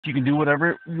You can do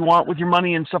whatever you want with your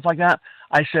money and stuff like that.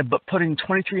 I said, but putting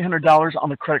 $2,300 on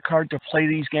the credit card to play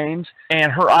these games,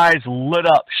 and her eyes lit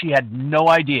up. She had no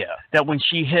idea that when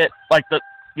she hit like the,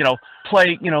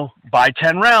 play, buy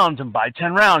 10 rounds and buy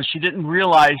 10 rounds, she didn't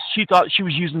realize, she thought she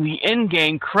was using the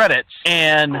in-game credits.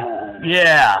 And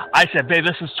yeah, I said, babe,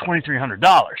 this is $2,300.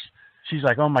 She's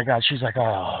like, oh my God. She's like,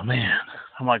 oh man.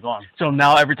 I'm like, oh. So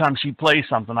now every time she plays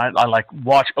something, I like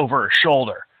watch over her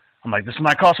shoulder. I'm like, this is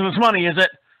not costing us money, is it?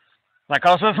 Not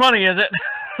costing us money, is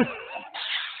it?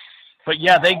 But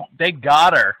yeah, they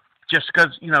got her just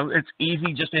because, it's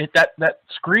easy just to hit that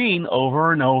screen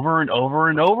over and over and over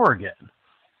and over again.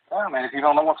 Yeah, I mean, if you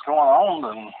don't know what's going on,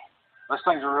 then those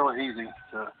things are really easy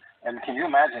to. And can you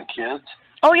imagine kids?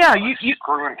 Oh yeah, you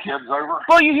screwing kids over.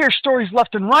 Well, you hear stories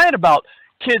left and right about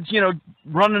kids,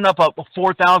 running up a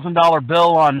 $4,000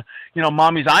 bill on,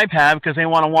 mommy's iPad because they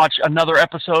want to watch another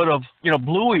episode of,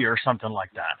 Bluey or something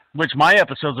like that. Which my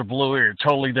episodes of Bluey are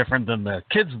totally different than the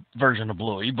kids' version of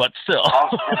Bluey, but still.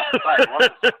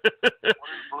 What is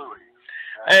Bluey?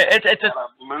 It's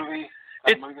a movie.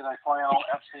 That movie they play on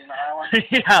Epstein Island.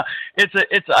 Yeah,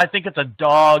 I think it's a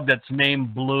dog that's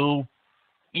named Blue,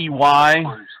 EY.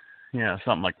 Yeah,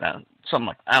 something like that.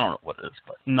 I don't know what it is,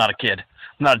 but I'm not a kid.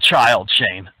 I'm not a child,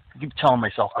 Shane. I keep telling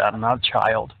myself that. I'm not a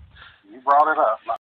child. You brought it up.